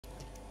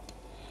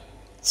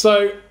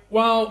So,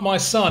 while my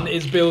son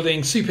is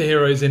building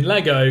superheroes in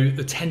Lego,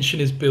 the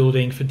tension is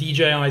building for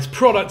DJI's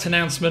product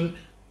announcement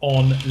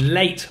on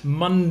late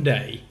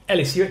Monday.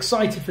 Ellis, you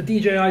excited for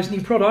DJI's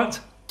new product?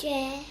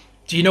 Yeah.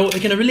 Do you know what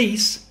they're going to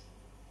release?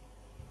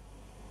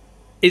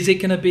 Is it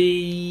going to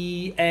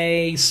be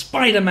a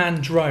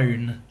Spider-Man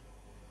drone?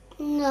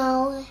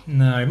 No.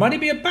 No. Might it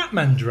be a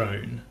Batman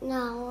drone?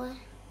 No.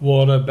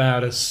 What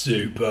about a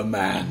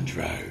Superman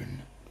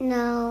drone?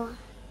 No.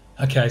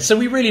 Okay, so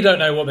we really don't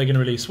know what they're going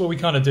to release. Well, we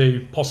kind of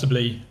do,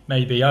 possibly,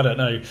 maybe, I don't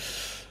know.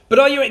 But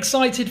are you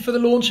excited for the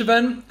launch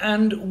event?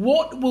 And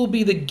what will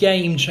be the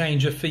game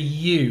changer for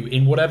you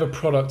in whatever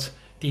product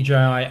DJI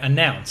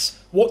announce?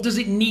 What does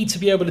it need to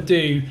be able to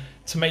do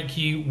to make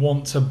you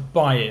want to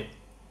buy it?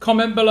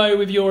 Comment below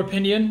with your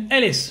opinion.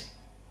 Ellis,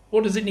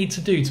 what does it need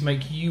to do to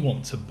make you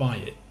want to buy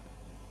it?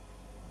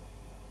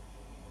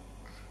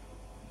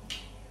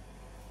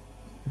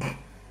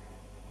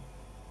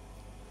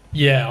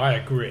 Yeah, I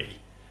agree.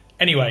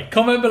 Anyway,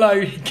 comment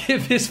below,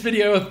 give this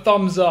video a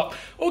thumbs up,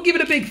 or give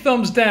it a big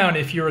thumbs down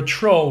if you're a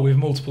troll with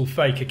multiple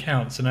fake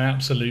accounts and an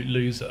absolute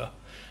loser.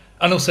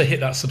 And also hit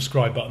that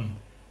subscribe button.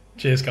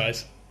 Cheers,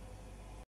 guys.